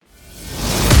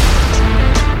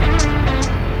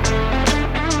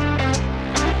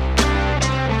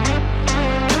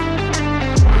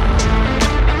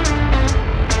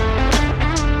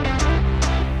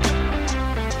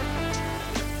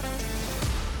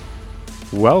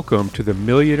Welcome to the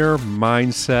Millionaire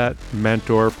Mindset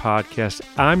Mentor Podcast.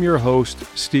 I'm your host,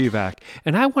 Steve Ack,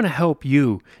 and I want to help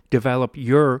you develop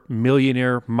your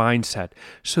millionaire mindset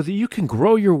so that you can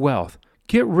grow your wealth,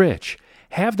 get rich,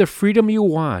 have the freedom you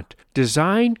want,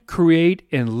 design, create,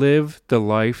 and live the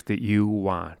life that you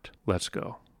want. Let's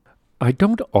go. I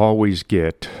don't always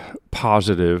get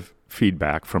positive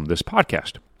feedback from this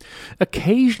podcast.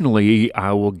 Occasionally,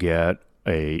 I will get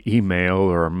a email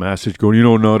or a message going,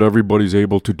 not everybody's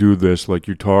able to do this like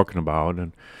you're talking about.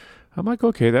 And I'm like,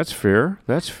 okay, that's fair.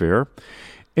 And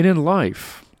in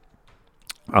life,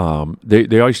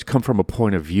 they always come from a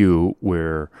point of view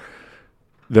where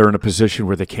they're in a position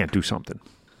where they can't do something,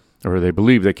 or they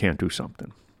believe they can't do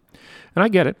something. And I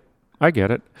get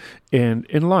it. And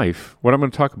in life, what I'm going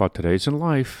to talk about today is in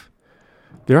life,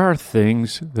 there are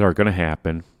things that are going to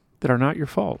happen that are not your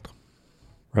fault,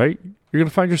 right? You're going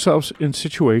to find yourselves in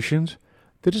situations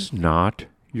that is not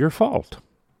your fault.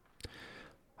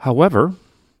 However,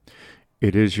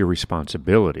 it is your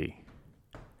responsibility.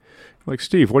 Like,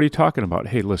 Steve, what are you talking about?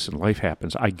 Hey, listen, life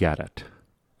happens. I get it.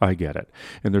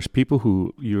 And there's people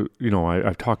who,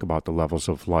 I've talked about the levels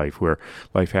of life where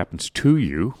life happens to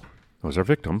you. Those are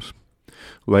victims.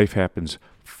 Life happens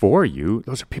for you.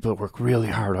 Those are people that work really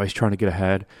hard, always trying to get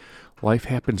ahead. Life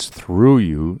happens through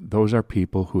you. Those are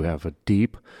people who have a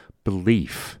deep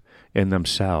belief in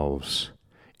themselves,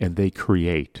 and they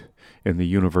create, and the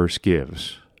universe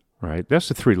gives, right? That's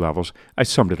the three levels. I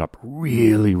summed it up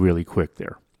really, really quick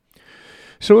there.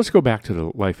 So let's go back to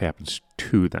the life happens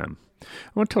to them. I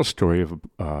want to tell a story of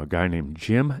a guy named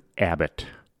Jim Abbott.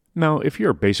 Now, if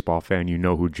you're a baseball fan, you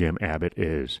know who Jim Abbott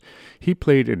is. He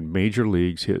played in major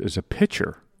leagues as a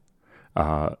pitcher.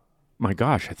 My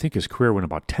gosh, I think his career went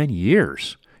about 10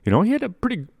 years. He had a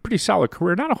pretty solid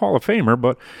career. Not a Hall of Famer,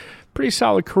 but pretty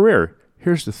solid career.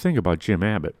 Here's the thing about Jim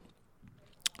Abbott.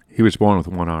 He was born with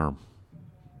one arm.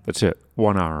 That's it,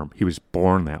 one arm. He was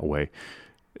born that way.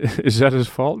 Is that his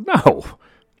fault?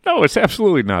 No, it's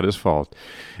absolutely not his fault.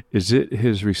 Is it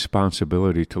his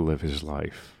responsibility to live his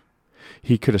life?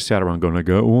 He could have sat around going, I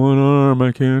got one arm,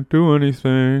 I can't do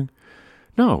anything.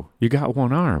 No, you got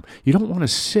one arm. You don't want to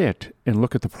sit and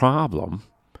look at the problem.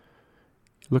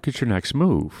 Look at your next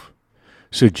move.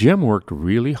 So Jim worked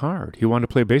really hard. He wanted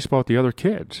to play baseball with the other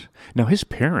kids. Now, his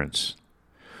parents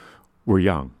were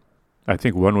young. I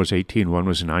think one was 18, one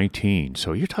was 19.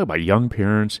 So you're talking about young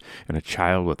parents and a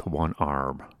child with one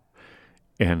arm.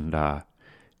 And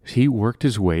he worked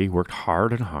his way, worked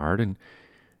hard, and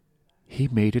he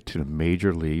made it to the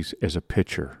major leagues as a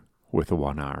pitcher with a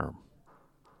one arm,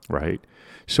 right?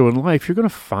 So in life, you're going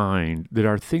to find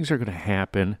that things are going to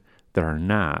happen that are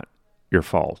not your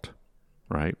fault,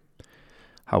 right?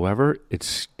 However, it's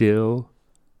still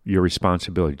your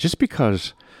responsibility. Just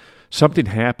because something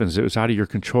happens that was out of your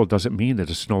control doesn't mean that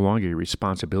it's no longer your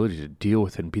responsibility to deal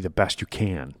with it and be the best you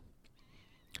can,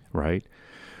 right?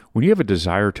 When you have a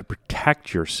desire to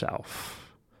protect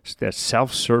yourself, it's that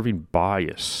self-serving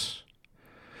bias.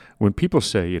 When people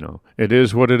say, it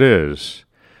is what it is,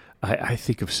 I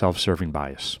think of self-serving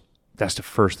bias. That's the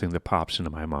first thing that pops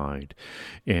into my mind.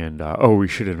 And, we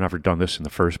should have never done this in the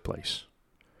first place,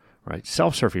 right?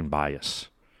 Self-serving bias,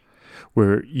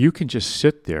 where you can just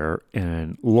sit there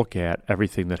and look at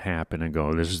everything that happened and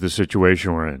go, this is the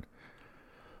situation we're in.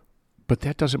 But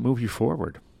that doesn't move you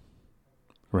forward,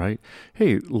 right?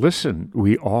 Hey, listen,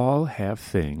 we all have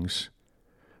things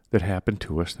that happen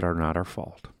to us that are not our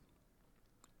fault.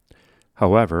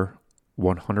 However,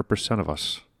 100% of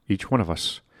us, each one of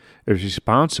us, is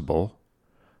responsible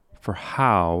for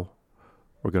how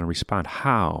we're going to respond,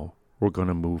 how we're going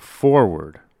to move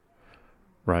forward,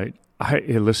 right?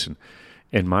 Listen,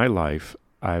 in my life,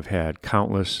 I've had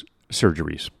countless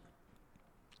surgeries.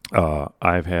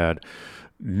 I've had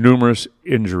numerous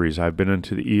injuries. I've been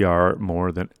into the ER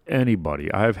more than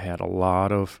anybody. I've had a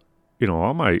lot of,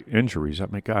 all my injuries. Oh,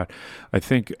 my God. I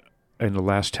think in the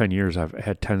last 10 years, I've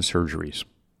had 10 surgeries,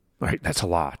 right? That's a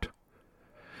lot.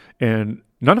 And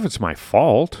none of it's my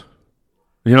fault.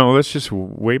 That's just the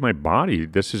way my body,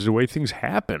 this is the way things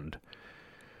happened.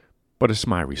 But it's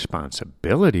my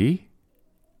responsibility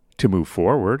to move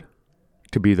forward,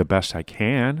 to be the best I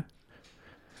can.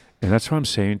 And that's what I'm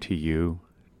saying to you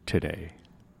today.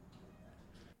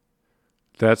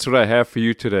 That's what I have for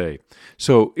you today.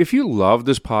 So if you love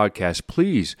this podcast,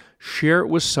 please share it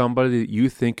with somebody that you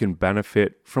think can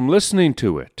benefit from listening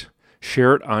to it.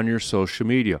 Share it on your social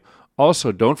media.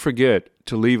 Also, don't forget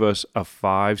to leave us a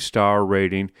 5-star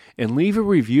rating and leave a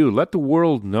review. Let the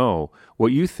world know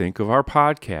what you think of our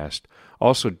podcast.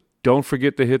 Also, don't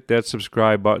forget to hit that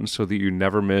subscribe button so that you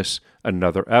never miss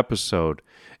another episode.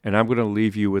 And I'm going to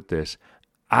leave you with this.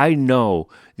 I know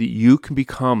that you can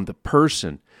become the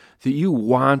person that you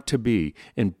want to be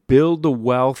and build the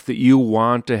wealth that you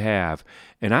want to have.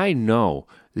 And I know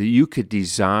that you could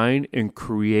design and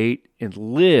create and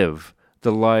live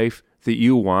the life that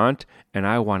you want, and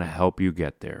I want to help you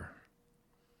get there.